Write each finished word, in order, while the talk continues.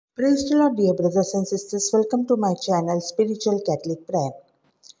Praise the Lord, dear brothers and sisters. Welcome to my channel, Spiritual Catholic Prayer.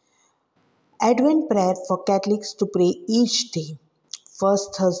 Advent prayer for Catholics to pray each day.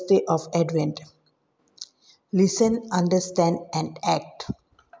 First Thursday of Advent. Listen, understand, and act.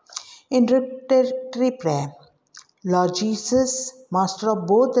 Introductory prayer. Lord Jesus, Master of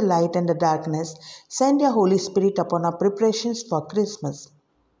both the light and the darkness, send your Holy Spirit upon our preparations for Christmas.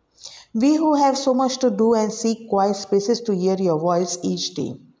 We who have so much to do and seek quiet spaces to hear your voice each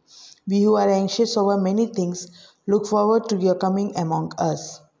day. We who are anxious over many things look forward to your coming among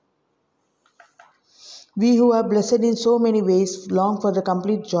us. We who are blessed in so many ways long for the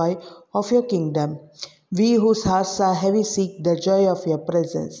complete joy of your kingdom. We whose hearts are heavy seek the joy of your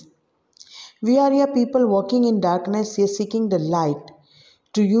presence. We are your people walking in darkness, yet seeking the light.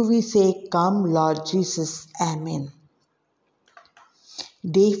 To you we say, Come, Lord Jesus. Amen.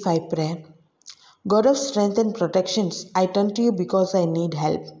 Day 5 Prayer. God of strength and protections, I turn to you because I need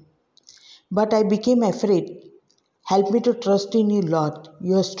help. But I became afraid. Help me to trust in you, Lord.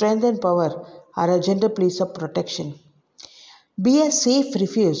 Your strength and power are a gentle place of protection. Be a safe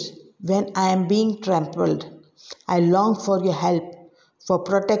refuge when I am being trampled. I long for your help, for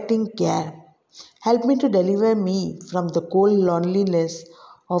protecting care. Help me to deliver me from the cold loneliness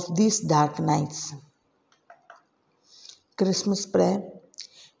of these dark nights. Christmas Prayer.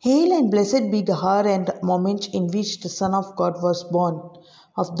 Hail and blessed be the hour and moment in which the Son of God was born,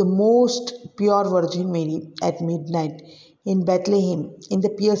 of the most pure Virgin Mary, at midnight in Bethlehem, in the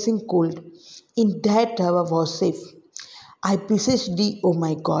piercing cold. In that hour was safe. I beseech thee, O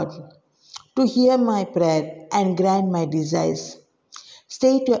my God, to hear my prayer and grant my desires.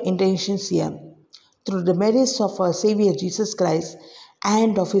 State your intentions here, through the merits of our Saviour Jesus Christ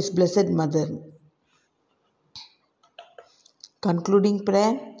and of His Blessed Mother. Concluding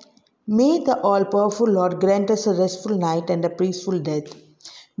prayer. May the all-powerful Lord grant us a restful night and a peaceful death.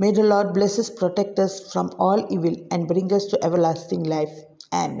 May the Lord bless us, protect us from all evil and bring us to everlasting life.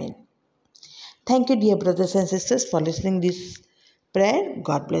 Amen. Thank you, dear brothers and sisters, for listening to this prayer.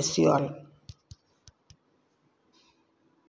 God bless you all.